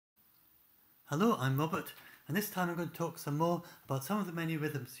Hello, I'm Robert, and this time I'm going to talk some more about some of the many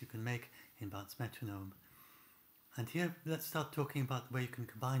rhythms you can make in Bounce Metronome. And here, let's start talking about the way you can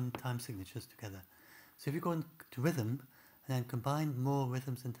combine time signatures together. So if you go into rhythm, and then combine more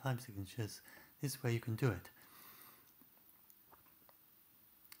rhythms and time signatures, this is where you can do it.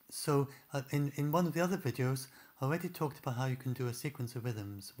 So in one of the other videos, I already talked about how you can do a sequence of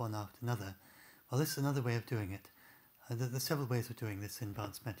rhythms one after another. Well, this is another way of doing it. There's several ways of doing this in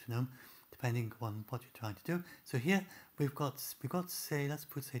Bounce Metronome, depending on what you're trying to do. So here we've got say, let's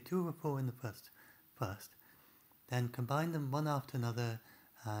put say 2 or 4 in the first, then combine them one after another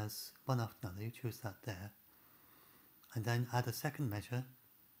as one after another. You choose that there, and then add a second measure,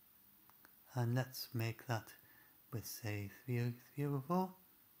 and let's make that with say 3 or 4.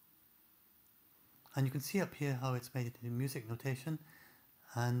 And you can see up here how it's made it in music notation,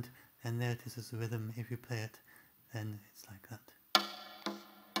 and then there it is as a rhythm. If you play it, then it's like that.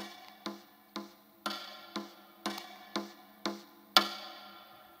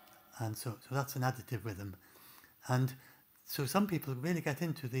 And so that's an additive rhythm. And so some people really get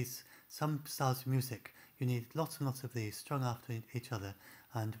into some styles of music. You need lots and lots of these strung after each other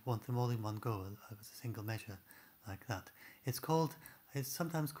and want them all in one go as a single measure like that. It's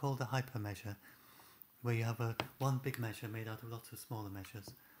sometimes called a hyper measure, where you have one big measure made out of lots of smaller measures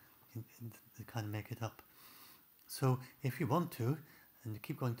to kind of make it up. So if you want to, and you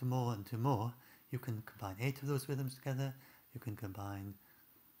keep going to more and to more, you can combine 8 of those rhythms together, you can combine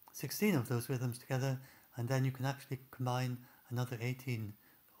 16 of those rhythms together, and then you can actually combine another 18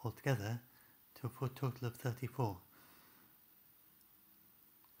 altogether for a total of 34,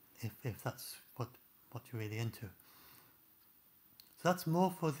 if that's what you're really into. So that's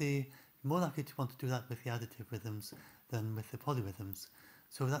more likely to want to do that with the additive rhythms than with the polyrhythms.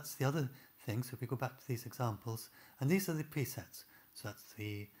 So that's the other thing. So if we go back to these examples, and these are the presets. So that's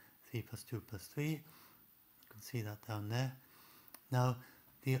 3 plus 2 plus 3. You can see that down there. Now,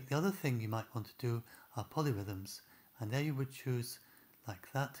 the other thing you might want to do are polyrhythms, and there you would choose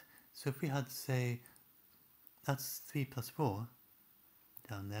like that. So if we had, say, that's 3 plus 4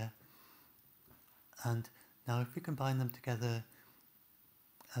 down there, and now if we combine them together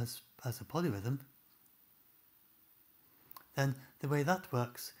as a polyrhythm, then the way that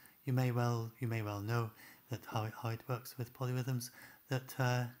works, you may well know that how it works with polyrhythms, that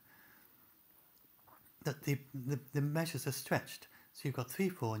the measures are stretched. So you've got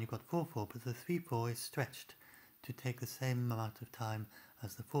 3/4 and you've got 4/4, but the 3/4 is stretched to take the same amount of time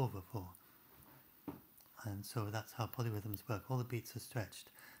as the 4/4. And so that's how polyrhythms work. All the beats are stretched.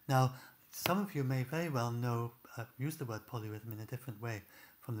 Now, some of you may very well use the word polyrhythm in a different way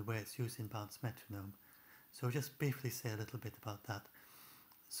from the way it's used in Bounce Metronome. So I'll just briefly say a little bit about that.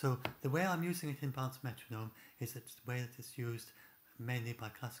 So the way I'm using it in Bounce Metronome is the way that it's used mainly by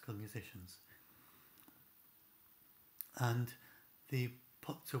classical musicians. And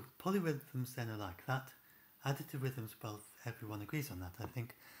so polyrhythms then are like that. Additive rhythms, well, everyone agrees on that, I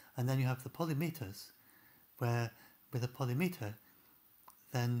think. And then you have the polymeters, where with a polymeter,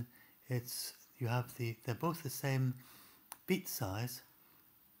 then they're both the same beat size,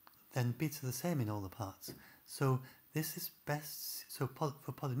 then beats are the same in all the parts. So this is best. So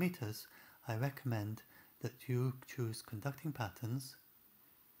for polymeters, I recommend that you choose conducting patterns,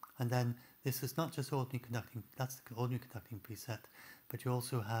 and then this is not just ordinary conducting, that's the ordinary conducting preset, but you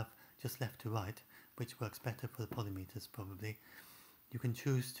also have just left to right, which works better for the polymeters probably. You can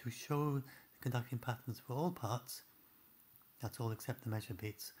choose to show the conducting patterns for all parts, that's all except the measure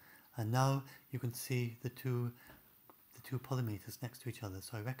beats, and now you can see the two polymeters next to each other.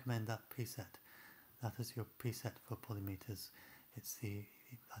 So I recommend that preset. That is your preset for polymeters.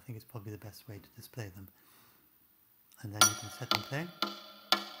 I think it's probably the best way to display them. And then you can set them playing.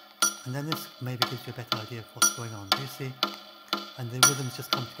 And then this maybe gives you a better idea of what's going on. Do you see? And the rhythms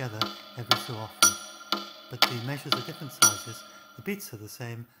just come together every so often. But the measures are different sizes, the beats are the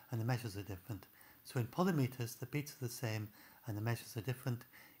same, and the measures are different. So in polymeters, the beats are the same and the measures are different.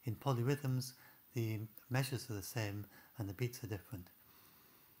 In polyrhythms, the measures are the same and the beats are different.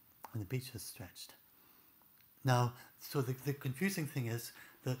 And the beats are stretched. Now, so the confusing thing is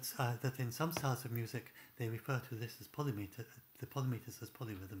that in some styles of music, they refer to this as the polymeters as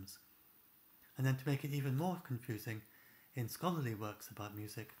polyrhythms. And then to make it even more confusing, in scholarly works about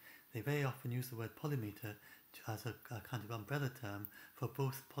music, they very often use the word polymeter as a kind of umbrella term for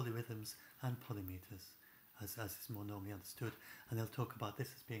both polyrhythms and polymeters, as is more normally understood. And they'll talk about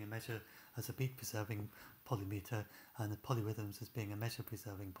this as being a measure, as a beat-preserving polymeter, and the polyrhythms as being a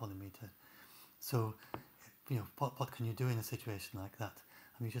measure-preserving polymeter. So, what can you do in a situation like that?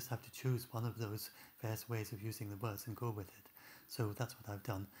 And you just have to choose one of those various ways of using the words and go with it. So that's what I've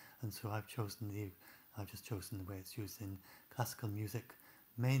done, and so I've just chosen the way it's used in classical music,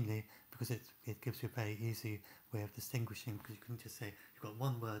 mainly because it gives you a very easy way of distinguishing, because you can just say you've got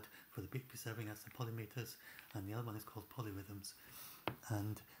one word for the beat preserving, that's the polymeters, and the other one is called polyrhythms,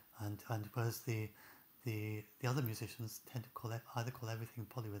 and whereas the other musicians tend to either call everything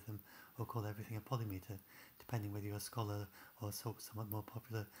polyrhythm or call everything a polymeter, depending whether you're a scholar or a somewhat more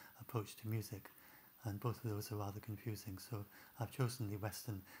popular approach to music, and both of those are rather confusing. So I've chosen the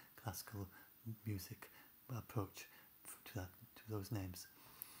Western classical music approach to those names.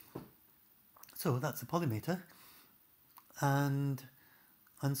 So that's a polymeter, and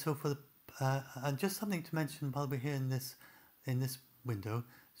so for the and just something to mention while we're here in this window.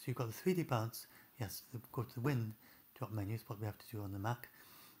 So you've got the 3D bounce. Yes, go to the Win drop menu is what we have to do on the Mac.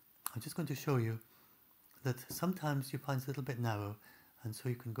 I'm just going to show you that sometimes you find it's a little bit narrow, and so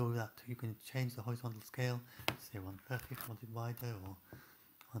you can you can change the horizontal scale, say 130 if you want it wider, or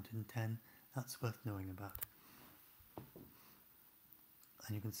 110. That's worth knowing about.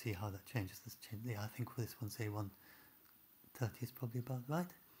 And you can see how that changes. I think for this one, say 130 is probably about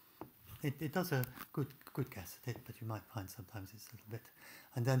right. It does a good guess at it, but you might find sometimes it's a little bit.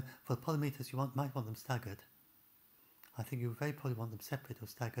 And then for polymeters, you might want them staggered. I think you very probably want them separate or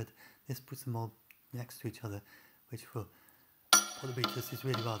staggered. This puts them all next to each other, which for polymeters is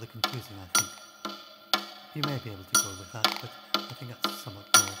really rather confusing, I think. You may be able to go with that, but I think that's somewhat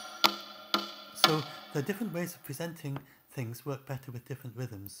more. So the different ways of presenting things work better with different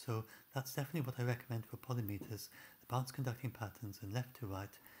rhythms, so that's definitely what I recommend for polymeters, the bounce conducting patterns and left to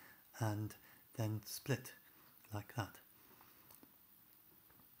right, and then split like that.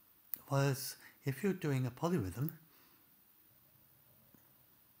 Whereas if you're doing a polyrhythm,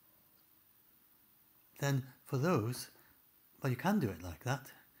 then for those, well, you can do it like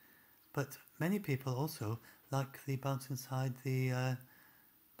that, but many people also like the bounce inside the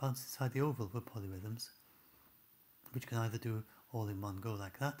oval for polyrhythms, which can either do all in one go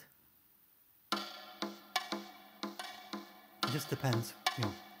like that. It just depends, you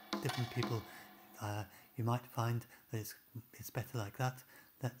know, different people. You might find that it's better like that.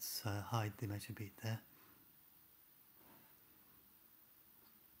 Let's hide the measure beat there.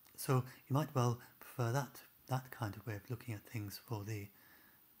 So you might well prefer that kind of way of looking at things for the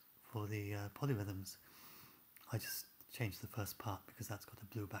polyrhythms. I just changed the first part because that's got a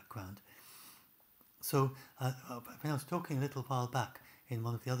blue background. So when I was talking a little while back in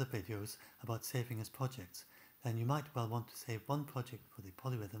one of the other videos about saving as projects, then you might well want to save one project for the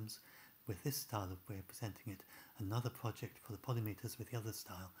polyrhythms with this style of way of presenting it, another project for the polymeters with the other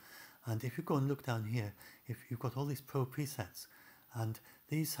style. And if you go and look down here, if you've got all these pro presets, and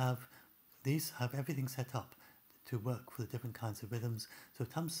these have everything set up to work for the different kinds of rhythms. So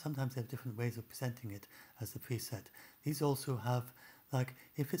sometimes they have different ways of presenting it as the preset. These also have, like,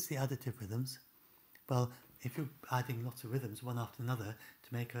 if it's the additive rhythms, well, if you're adding lots of rhythms one after another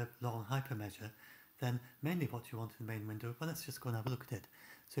to make a long hyper measure, then mainly what you want in the main window, well, let's just go and have a look at it.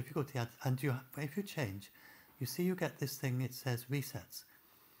 So if you go to the add, and if you change, you see you get this thing, it says resets.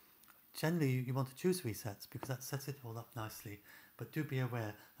 Generally, you want to choose resets because that sets it all up nicely, but do be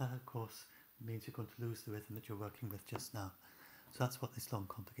aware that, of course, means you're going to lose the rhythm that you're working with just now. So that's what this long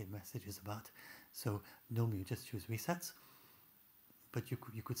complicated message is about. So normally you just choose resets, but you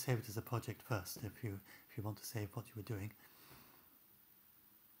could save it as a project first if you want to save what you were doing.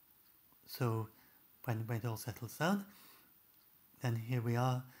 So when it all settles down, then here we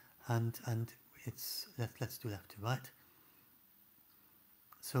are, and it's let's do left to right.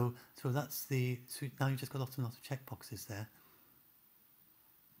 So that's so now you've just got lots and lots of checkboxes there.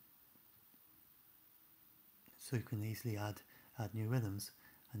 So you can easily add new rhythms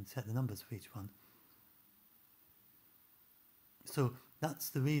and set the numbers for each one. So that's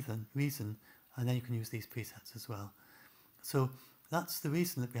the reason, and then you can use these presets as well. So that's the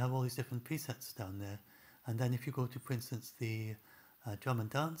reason that we have all these different presets down there. And then if you go to, for instance, the drum and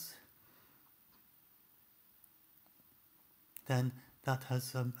dance, then that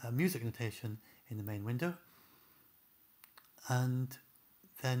has a music notation in the main window. And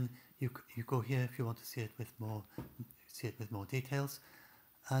then you go here if you want to see it with more details.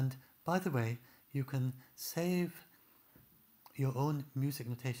 And by the way, you can save your own music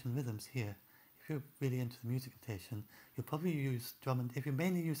notation rhythms here. If you're really into the music notation, you'll probably use drum and if you're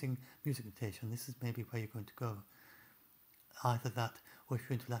mainly using music notation, this is maybe where you're going to go. Either that, or if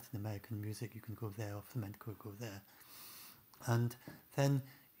you're into Latin American music, you can go there, or flamenco, go there. And then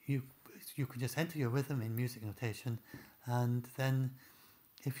you can just enter your rhythm in music notation, and then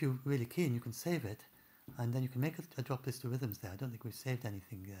if you're really keen, you can save it, and then you can make a drop list of rhythms there. I don't think we've saved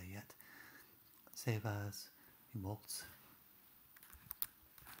anything there yet. Save as waltz.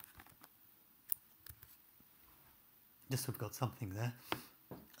 just so we've got something there.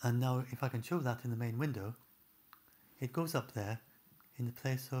 And now if I can show that in the main window, it goes up there in the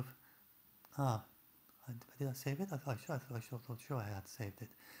place of, did I save it? I thought I had saved it.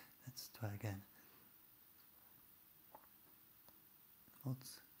 Let's try again.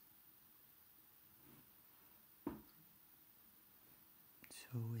 What's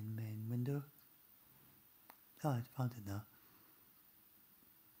show in main window? I found it now.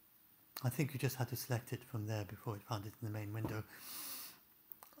 I think you just had to select it from there before it found it in the main window.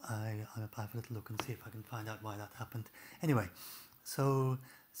 I'll have a little look and see if I can find out why that happened. Anyway, so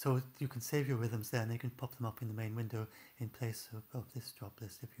you can save your rhythms there, and you can pop them up in the main window in place of this drop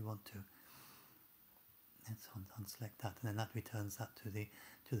list if you want to. Let's unselect that, and then that returns that to the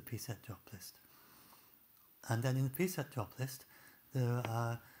preset drop list. And then in the preset drop list,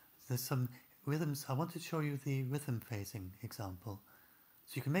 there's some rhythms. I want to show you the rhythm phasing example.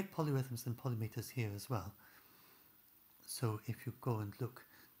 So you can make polyrhythms and polymeters here as well. So if you go and look,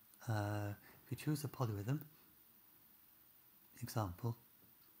 if you choose a polyrhythm example,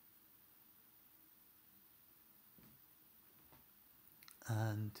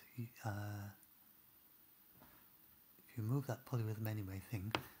 and if you move that polyrhythm anyway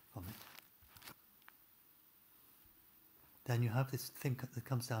thing from it, then you have this thing that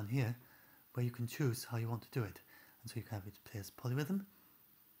comes down here where you can choose how you want to do it. And so you can have it play as polyrhythm.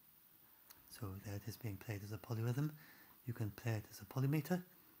 So there it is being played as a polyrhythm. You can play it as a polymeter,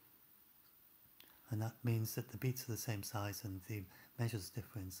 and that means that the beats are the same size and the measures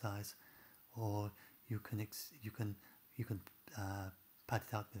differ in size. Or you can pad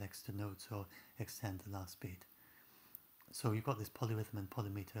it out with extra notes or extend the last beat. So you've got this polyrhythm and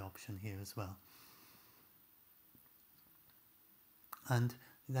polymeter option here as well. And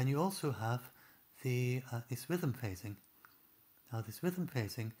then you also have the this rhythm phasing. Now this rhythm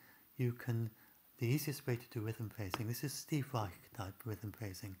phasing, the easiest way to do rhythm phasing, this is Steve Reich type rhythm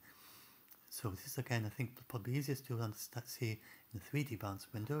phasing. So this is again, I think, probably easiest to see in the 3D bounce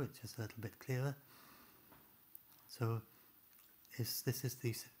window. It's just a little bit clearer. So this is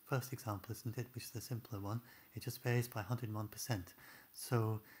the first example, isn't it, which is the simpler one. It just varies by 101%.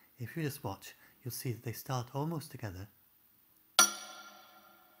 So if you just watch, you'll see that they start almost together.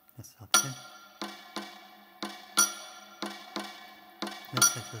 Let's start again.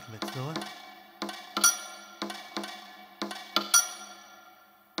 Let's take it a little bit slower.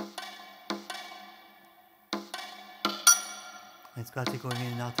 And it's gradually going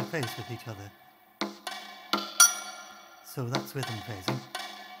in and out of phase with each other. So that's rhythm phasing.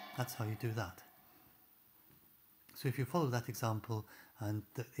 That's how you do that. So if you follow that example, and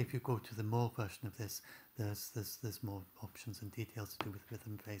if you go to the more version of this, there's more options and details to do with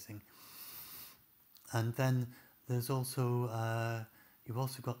rhythm phasing. And then there's also you've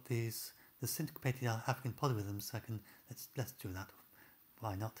also got the syncopated African polyrhythms. Let's do that.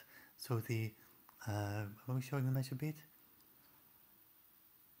 Why not? So are we showing the measure beat?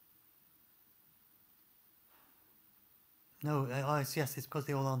 No, yes, it's because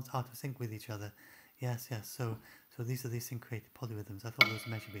they all aren't out of sync with each other. Yes. So these are the syncopated polyrhythms. I thought those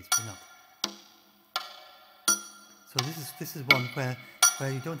were measure beats, but not. So this is one where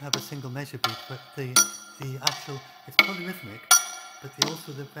you don't have a single measure beat, but the actual, it's polyrhythmic, but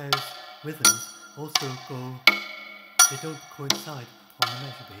the various rhythms also they don't coincide on the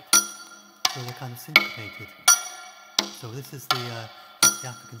measure beat, so they're kind of syncopated. So this is that's the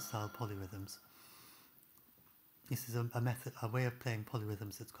African style polyrhythms. This is a way of playing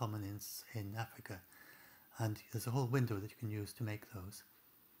polyrhythms that's common in Africa, and there's a whole window that you can use to make those.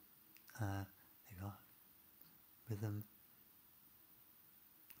 There you are, rhythm.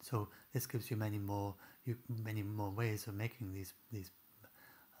 So this gives you many more ways of making these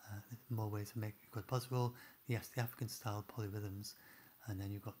more ways of making. You've got buzz roll, yes, the African style polyrhythms, and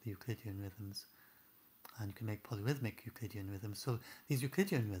then you've got the Euclidean rhythms, and you can make polyrhythmic Euclidean rhythms. So these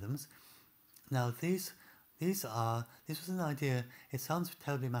Euclidean rhythms, now this was an idea. It sounds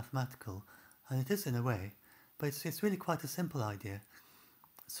terribly mathematical, and it is in a way, but it's really quite a simple idea.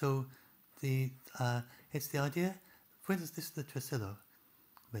 So it's the idea. For instance, this is the tresillo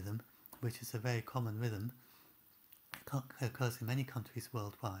rhythm, which is a very common rhythm. It occurs in many countries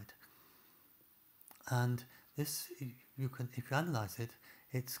worldwide, and this if you analyze it,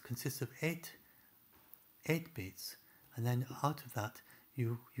 it consists of eight beats, and then out of that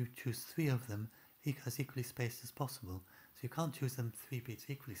you choose 3 of them as equally spaced as possible. So you can't choose them 3 beats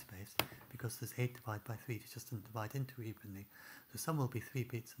equally spaced, because there's 8 divided by 3, it just doesn't divide into evenly. So some will be 3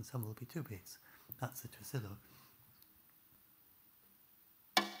 beats and some will be 2 beats. That's the tresillo.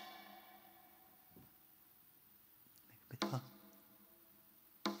 Make a bit fun.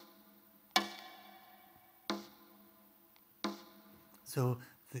 So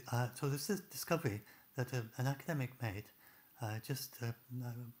this is a discovery that an academic made just a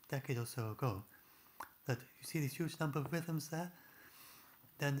decade or so ago, that you see this huge number of rhythms there,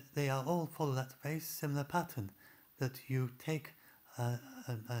 then they are all follow that very similar pattern, that you take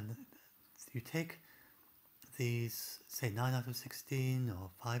you take these, say, 9 out of 16 or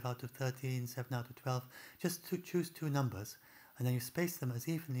 5 out of 13, 7 out of 12, just to choose two numbers, and then you space them as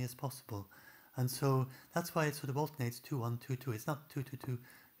evenly as possible. And so that's why it sort of alternates 2 1 2 2. It's not 2 2 2,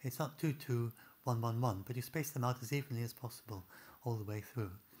 it's not 2 2 1 1 1, but you space them out as evenly as possible all the way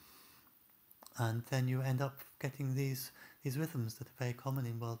through. And then you end up getting these rhythms that are very common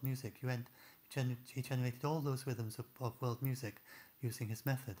in world music. He generated all those rhythms of world music using his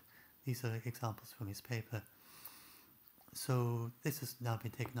method. These are examples from his paper. So this has now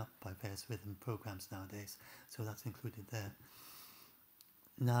been taken up by various rhythm programs nowadays, so that's included there.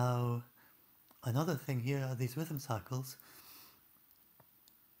 Now, another thing here are these rhythm cycles.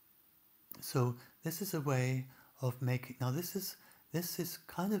 So this is a way of making, now this is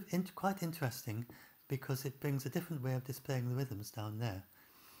kind of quite interesting, because it brings a different way of displaying the rhythms down there.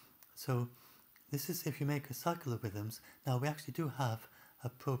 So this is if you make a cycle of rhythms. Now we actually do have a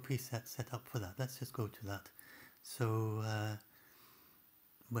pro preset set up for that. Let's just go to that. So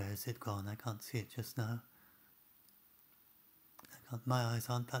where has it gone? I can't see it just now. My eyes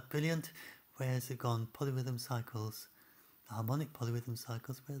aren't that brilliant. Where has it gone? Polyrhythm cycles, the harmonic polyrhythm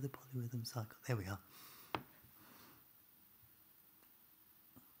cycles. Where are the polyrhythm cycles? There we are.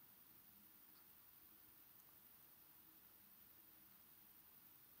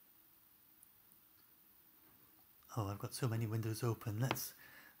 Oh, I've got so many windows open.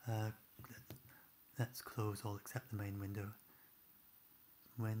 Let's close all except the main window.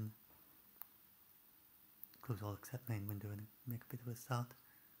 Close all except main window and make a bit of a start.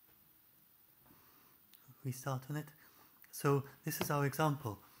 Restart on it. So this is our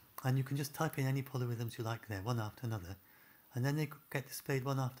example, and you can just type in any polyrhythms you like there, one after another, and then they get displayed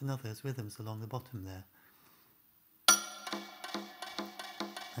one after another as rhythms along the bottom there.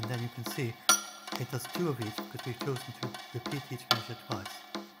 And then you can see it does two of each, because we've chosen to repeat each measure twice.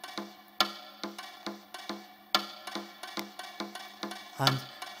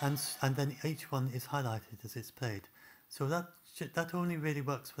 And then each one is highlighted as it's played. So that only really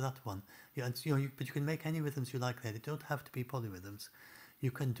works for that one. Yeah, and, but you can make any rhythms you like there. They don't have to be polyrhythms.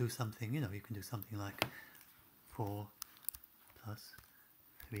 You can do something, you can do something like 4 plus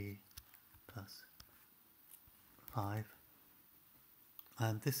 3 plus 5.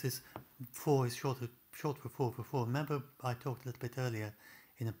 And this is 4 is short for 4 for 4. Remember, I talked a little bit earlier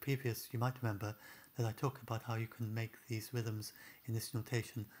in a previous, you might remember, that I talked about how you can make these rhythms in this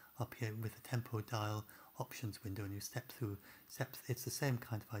notation up here with the tempo dial options window, and you step through steps. It's the same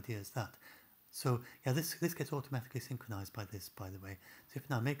kind of idea as that. So yeah, this gets automatically synchronized by this, by the way. So if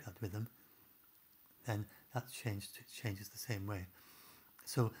I now make that rhythm, then that's changed. It changes the same way.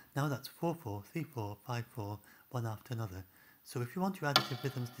 So now that's 4 4 3 4 5 4, one after another. So if you want your additive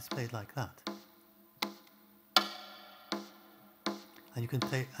rhythms displayed like that, and you can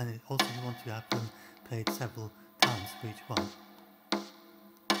play, and also you want to have them played several times for each one,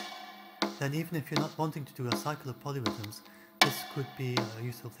 then even if you're not wanting to do a cycle of polyrhythms, this could be a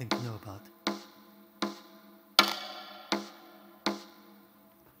useful thing to know about.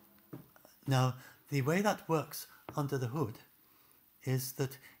 Now, the way that works under the hood is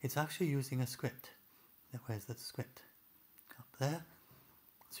that it's actually using a script. Where's that script? Up there.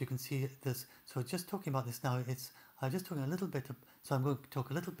 So you can see this. So just talking about this now, I'm just talking a little bit. So I'm going to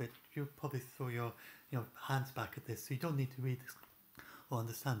talk a little bit. You probably throw your hands back at this, so you don't need to read this or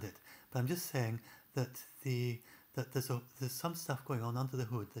understand it. But I'm just saying that there's some stuff going on under the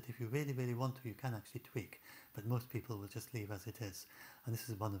hood that if you really, really want to, you can actually tweak. But most people will just leave as it is. And this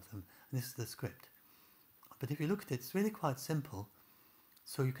is one of them. And this is the script. But if you look at it, it's really quite simple.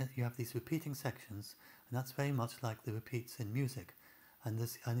 So you have these repeating sections, and that's very much like the repeats in music. And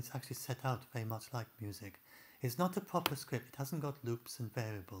it's actually set out very much like music. It's not a proper script. It hasn't got loops and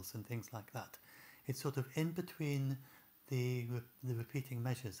variables and things like that. It's sort of in between the repeating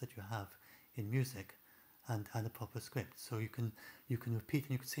measures that you have in music and a proper script. So you can repeat,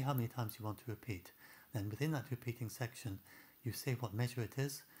 and you can see how many times you want to repeat. Then within that repeating section, you say what measure it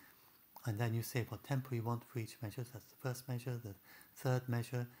is, and then you say what tempo you want for each measure. So that's the first measure, the third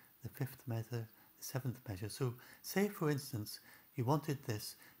measure, the fifth measure, the seventh measure. So say, for instance, you wanted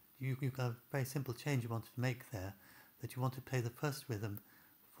this, you've got a very simple change you wanted to make there, that you want to play the first rhythm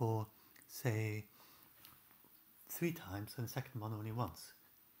for, say, 3 times and the second one only once.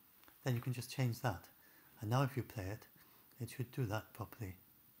 Then you can just change that. And now if you play it, it should do that properly.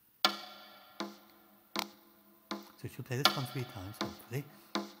 So she'll play this one 3 times, hopefully.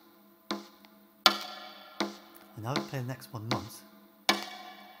 And now we'll play the next one once. And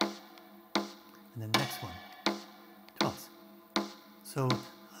then the next one twice. So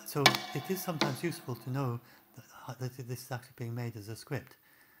it is sometimes useful to know that this is actually being made as a script.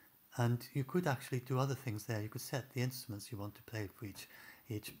 And you could actually do other things there. You could set the instruments you want to play for each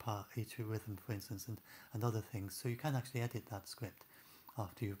part, each rhythm, for instance, and other things. So you can actually edit that script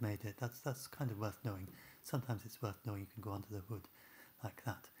after you've made it. That's kind of worth knowing. Sometimes it's worth knowing. You can go under the hood like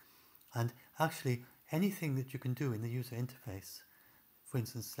that. And actually, anything that you can do in the user interface, for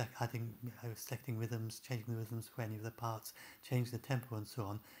instance, selecting rhythms, changing the rhythms for any of the parts, changing the tempo and so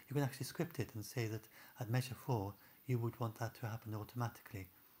on, you can actually script it and say that at measure 4, you would want that to happen automatically.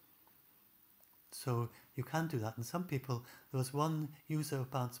 So you can do that. And some people, there was one user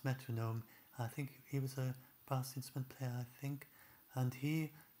of Bounce Metronome, I think he was a brass instrument player, I think, and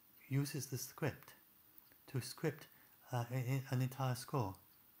he uses the script to script an entire score.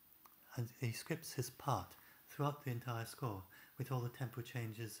 And he scripts his part throughout the entire score with all the tempo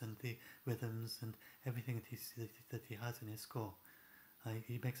changes and the rhythms and everything that he has in his score.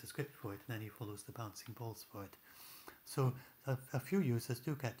 He makes a script for it, and then he follows the bouncing balls for it. So a few users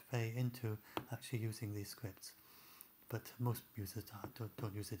do get very into actually using these scripts, but most users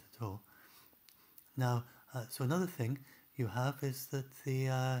don't use it at all. Now, so another thing you have is that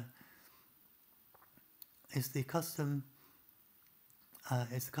the custom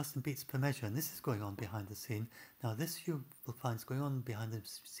beats per measure, and this is going on behind the scene. Now this you will find is going on behind the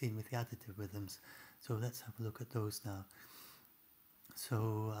scene with the additive rhythms. So let's have a look at those now.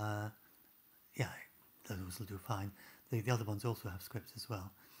 So yeah, those will do fine. The other ones also have scripts as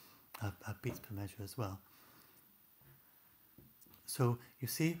well, have beats per measure as well. So you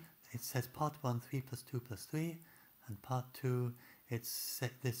see, it says part 1 3 plus 2 plus 3, and part 2 it's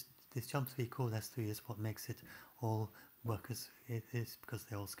set this jump 3 chord S3 is what makes it all work as it is, because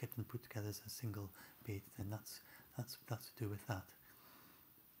they're all skipped and put together as a single beat. Then that's to do with that.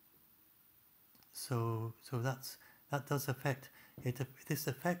 So that does affect it. This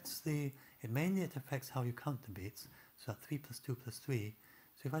affects mainly it affects how you count the beats. So that 3 plus 2 plus 3.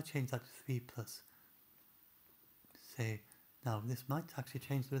 So if I change that to 3 plus, say, now this might actually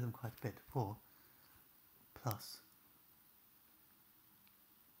change the rhythm quite a bit. 4 plus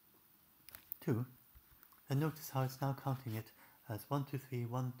 2. And notice how it's now counting it as 1 2 3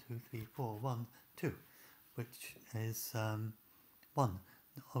 1 2 3 4 1 2, which is 1.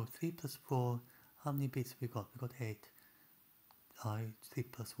 Oh, 3 plus 4. How many beats have we got? We've got 8. 3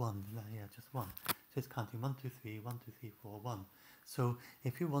 plus 1. Yeah, just 1. So it's counting 1 2 3 1 2 3 4 1. So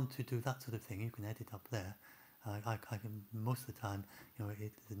if you want to do that sort of thing, you can edit up there. I can, most of the time, you know,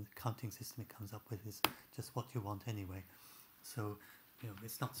 the counting system it comes up with is just what you want anyway. So you know,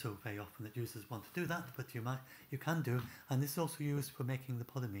 it's not so very often that users want to do that, but you can do. And this is also used for making the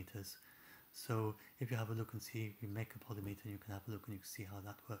polymeters. So if you have a look and see, you make a polymeter, you can have a look and you can see how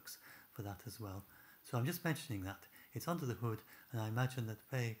that works for that as well. So I'm just mentioning that. It's under the hood, and I imagine that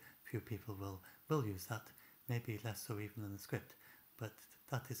very few people will use that, maybe less so even than the script, but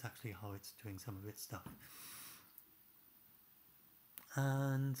that is actually how it's doing some of its stuff.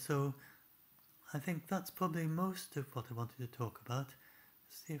 And so I think that's probably most of what I wanted to talk about.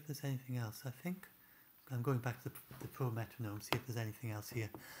 Let's see if there's anything else. I think I'm going back to the Pro Metronome, see if there's anything else here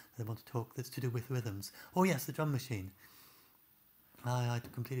that I want to talk that's to do with rhythms. Oh yes, the drum machine.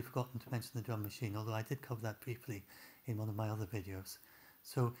 I'd completely forgotten to mention the drum machine, although I did cover that briefly in one of my other videos.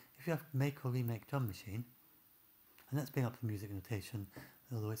 So if you have make or remake drum machine, and let's bring up the music notation,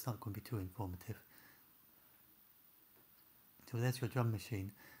 although it's not going to be too informative. So there's your drum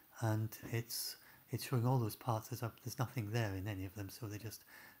machine, and it's showing all those parts. There's nothing there in any of them, so they just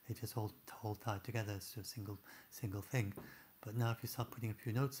all tied together as a single thing. But now if you start putting a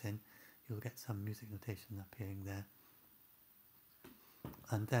few notes in, you'll get some music notation appearing there.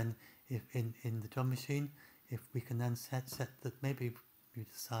 And then if in the drum machine, if we can then set that, maybe you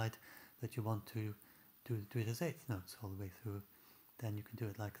decide that you want to do it as 8th notes all the way through, then you can do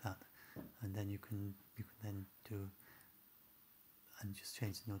it like that, and then you can then do and just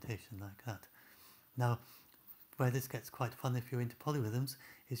change the notation like that. Now, where this gets quite fun if you're into polyrhythms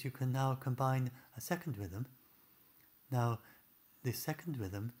is you can now combine a second rhythm. Now, this second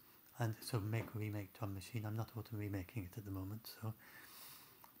rhythm, and so make or remake drum machine, I'm not auto remaking it at the moment, so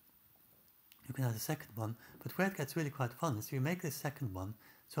you can add a second one, but where it gets really quite fun is you make this second one.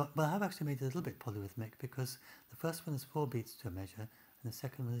 So, well, I have actually made it a little bit polyrhythmic, because the first one is 4 beats to a measure, and the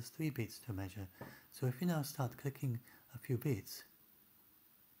second one is 3 beats to a measure. So if you now start clicking a few beats,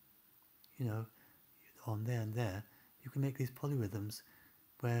 you know, on there and there, you can make these polyrhythms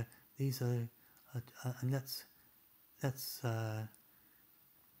where these are, and let's let's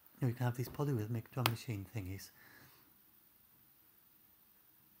you can have these polyrhythmic drum machine thingies.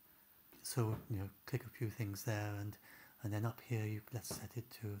 So click a few things there, and then up here let's set it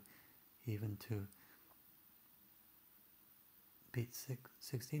to even to beat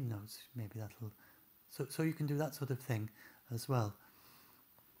 16 notes. Maybe that'll so you can do that sort of thing as well.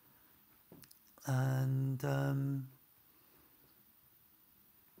 And don't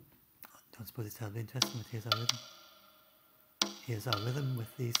suppose it's terribly interesting, but here's our rhythm. Here's our rhythm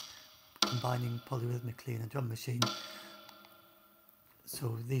with these combining polyrhythmically in a drum machine.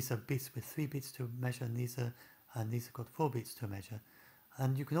 So these are beats with 3 beats to measure, and these have got 4 beats to measure.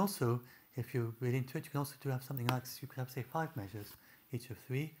 And you can also, if you're really into it, you can also have something like, you could have say 5 measures, each of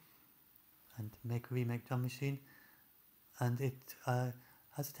 3, and make a remake drum machine. And it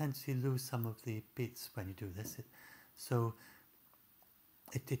has a tendency to lose some of the beats when you do this.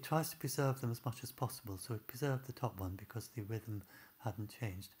 It tries to preserve them as much as possible. So it preserved the top one because the rhythm hadn't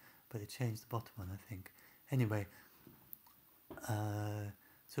changed, but it changed the bottom one, I think. Anyway,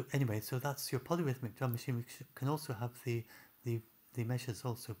 so that's your polyrhythmic drum machine. We can also have the measures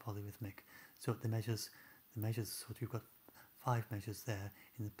also polyrhythmic. So the measures, so you've got 5 measures there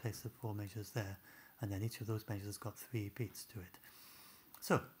in the place of 4 measures there, and then each of those measures has got 3 beats to it.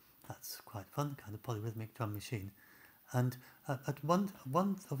 So that's quite fun, kind of polyrhythmic drum machine. And one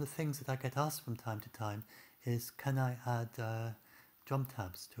of the things that I get asked from time to time is, can I add drum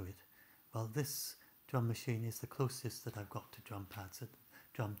tabs to it? Well, this drum machine is the closest that I've got to drum tabs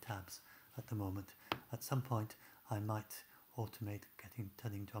at the moment. At some point I might automate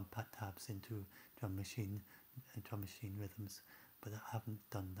turning drum pad tabs into drum machine rhythms, but I haven't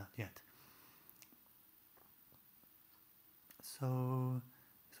done that yet. So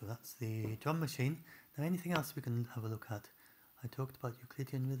that's the drum machine. Now, anything else we can have a look at? I talked about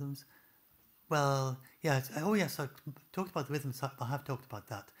Euclidean rhythms. Well, yeah. Oh yes, I talked about the rhythms. I have talked about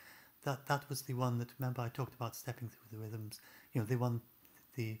that. That was the one that, remember, I talked about stepping through the rhythms.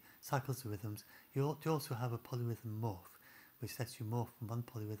 The cycles of rhythms. You also have a polyrhythm morph, which lets you morph from one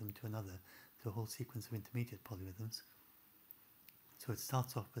polyrhythm to another, to a whole sequence of intermediate polyrhythms. So it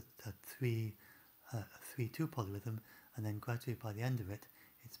starts off with a 3/2 polyrhythm, and then gradually by the end of it,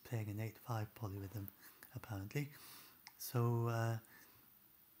 it's playing an 8/5 polyrhythm, apparently. So,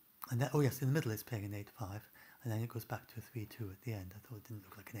 and then, oh yes, in the middle it's playing an 8/5, and then it goes back to a 3/2 at the end. I thought it didn't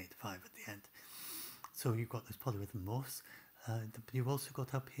look like an 8/5 at the end. So you've got those polyrhythm morphs. You've also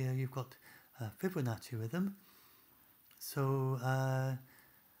got up here, you've got Fibonacci rhythm. So, I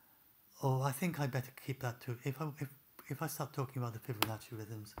think I better keep that to, if I start talking about the Fibonacci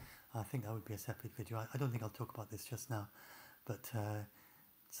rhythms, I think that would be a separate video. I don't think I'll talk about this just now, but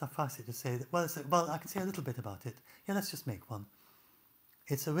suffice it to say that, well, I can say a little bit about it. Yeah, let's just make one.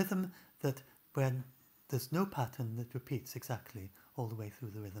 It's a rhythm that when there's no pattern that repeats exactly all the way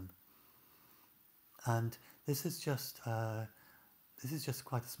through the rhythm. And this is just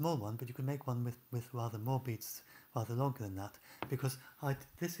quite a small one, but you can make one with rather more beats, rather longer than that, because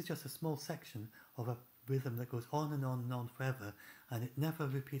this is just a small section of a rhythm that goes on and on and on forever, and it never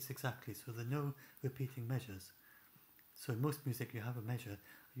repeats exactly, so there are no repeating measures. So in most music you have a measure,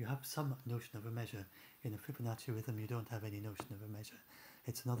 you have some notion of a measure. In a Fibonacci rhythm you don't have any notion of a measure.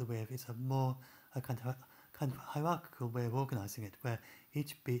 It's another way of, it's a kind of hierarchical way of organizing it, where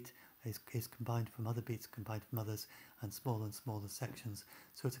each beat is combined from other beats, combined from others, and smaller sections.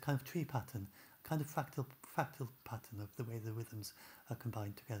 So it's a kind of tree pattern, a kind of fractal pattern of the way the rhythms are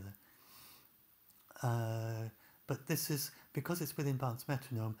combined together. But this is, because it's within Bounce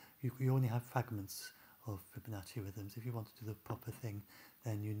Metronome, you only have fragments of Fibonacci rhythms. If you want to do the proper thing,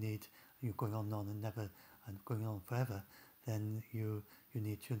 then you're going on and on and going on forever, then you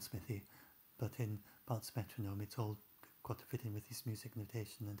need tunesmithy. But in Bounce Metronome, it's all got to fit in with this music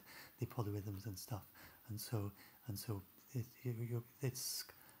notation and the polyrhythms and stuff, and so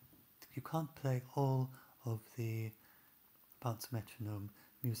you can't play all of the Bounce Metronome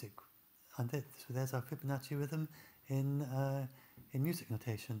music. And so there's our Fibonacci rhythm in music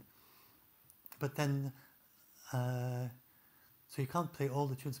notation. But then, so you can't play all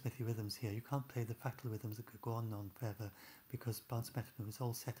the tunesmithy rhythms here. You can't play the fractal rhythms that could go on and on forever, because Bounce Metronome is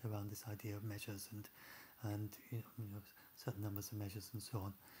all set around this idea of measures and certain numbers of measures and so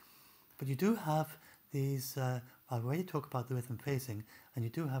on. But you do have these, I've already talked about the rhythm phasing, and you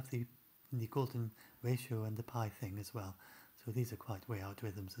do have the golden ratio and the pi thing as well. So these are quite way out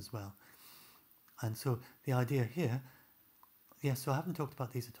rhythms as well. And so the idea here, yes, so I haven't talked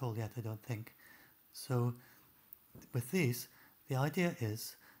about these at all yet, I don't think. So with these, the idea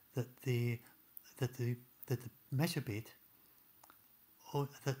is that the measure beat, or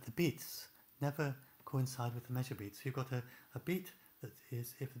that the beats never coincide with the measure beat. So you've got a beat that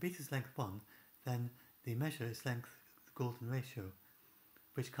is, if the beat is length 1, then the measure is length golden ratio,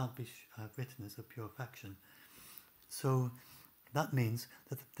 which can't be written as a pure fraction. So that means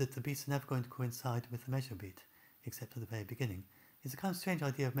that the beats are never going to coincide with the measure beat, except at the very beginning. It's a kind of strange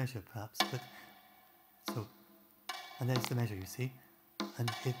idea of measure, perhaps, but so, and there's the measure, you see, and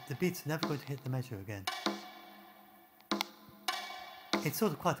the beats are never going to hit the measure again. It's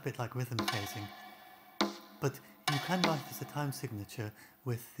sort of quite a bit like rhythm phrasing, but you can write as a time signature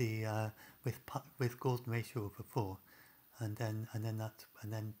with the with golden ratio over 4, and then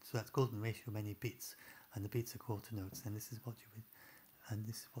so that's golden ratio many beats, and the beats are quarter notes, and this is what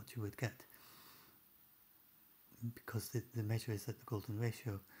you would get, because the measure is at the golden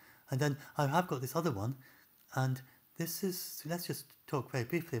ratio. And then I have got this other one, and this is, so let's just talk very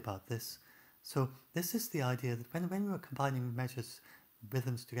briefly about this. So this is the idea that when we were combining measures,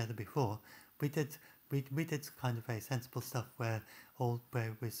 rhythms together before, we did kind of very sensible stuff where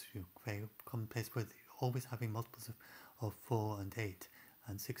it was very commonplace with always having multiples of 4 and 8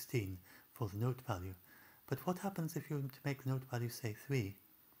 and 16 for the note value. But what happens if you were to make the note value, say, 3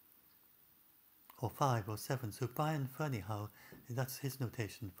 or 5 or 7? So Brian Ferneyhough, that's his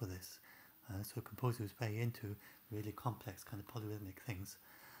notation for this. So a composer who's very into really complex kind of polyrhythmic things.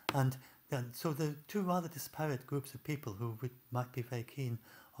 And then, so the two rather disparate groups of people who might be very keen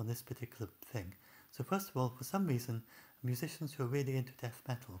on this particular thing. So first of all, for some reason, musicians who are really into death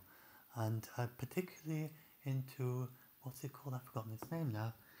metal, and particularly into, what's it called? I've forgotten its name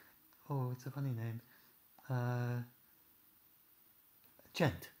now. Oh, it's a funny name.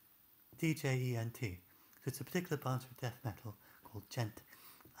 Gent. D-J-E-N-T. So it's a particular branch of death metal called Gent,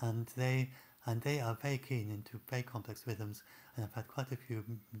 and they are very keen into very complex rhythms, and I've had quite a few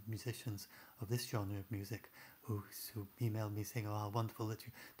musicians of this genre of music who email me saying, oh, how wonderful that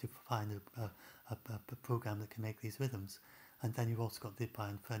you to find a program that can make these rhythms. And then you've also got the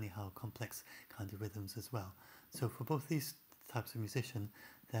Brian Ferneyhough complex kind of rhythms as well. So for both these types of musician,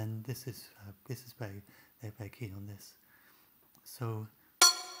 then they're very keen on this. So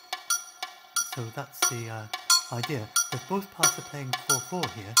that's the idea. That both parts are playing 4/4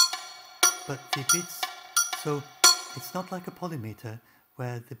 here, but the beats, so it's not like a polymeter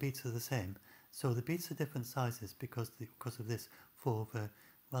where the beats are the same. So the beats are different sizes because of this 4 over,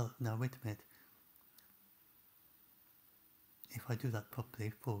 well, now wait a minute. If I do that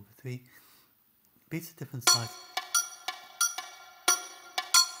properly, 4 over 3, beats are different sizes.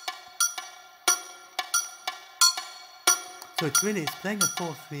 So it's playing a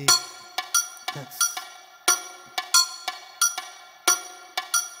 4/3.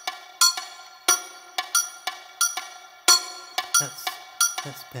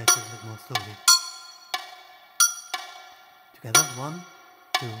 Let's play it a little bit more slowly. Together, 1,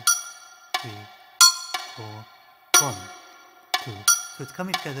 2, 3, 4, 1, 2. So it's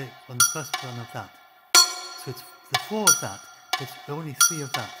coming together on the first one of that. So it's the 4 of that, it's only 3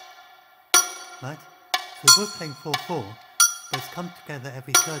 of that, right? So they're both playing 4/4, but it's come together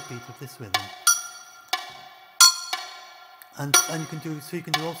every third beat of this rhythm. And you can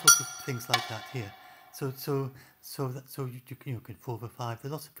do all sorts of things like that here. So you can 4 over 5. There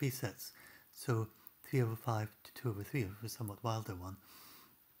are lots of presets. So 3 over 5 to 2 over 3 is a somewhat wilder one.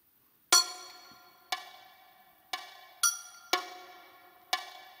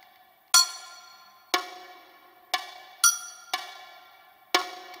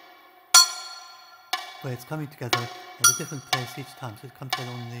 Where it's coming together at a different place each time. So it comes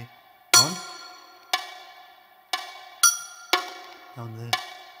together on the 1, on the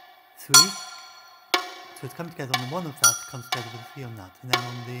 3. So it's coming together on the 1 of that, comes together with the 3 on that, and then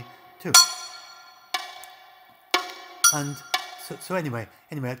on the 2. And so anyway,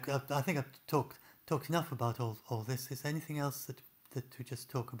 I think I've talked enough about all this. Is there anything else that to just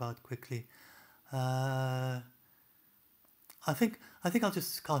talk about quickly? I think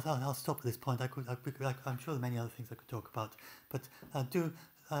I'll stop at this point. I'm sure there are many other things I could talk about, but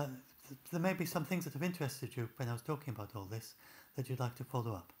there may be some things that have interested you when I was talking about all this that you'd like to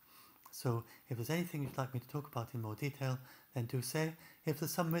follow up. So if there's anything you'd like me to talk about in more detail, then do say. If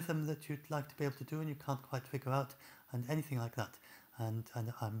there's some rhythm that you'd like to be able to do and you can't quite figure out, and anything like that, and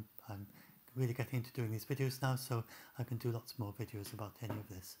I'm really getting into doing these videos now, so I can do lots more videos about any of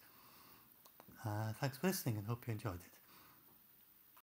this. Thanks for listening, and hope you enjoyed it.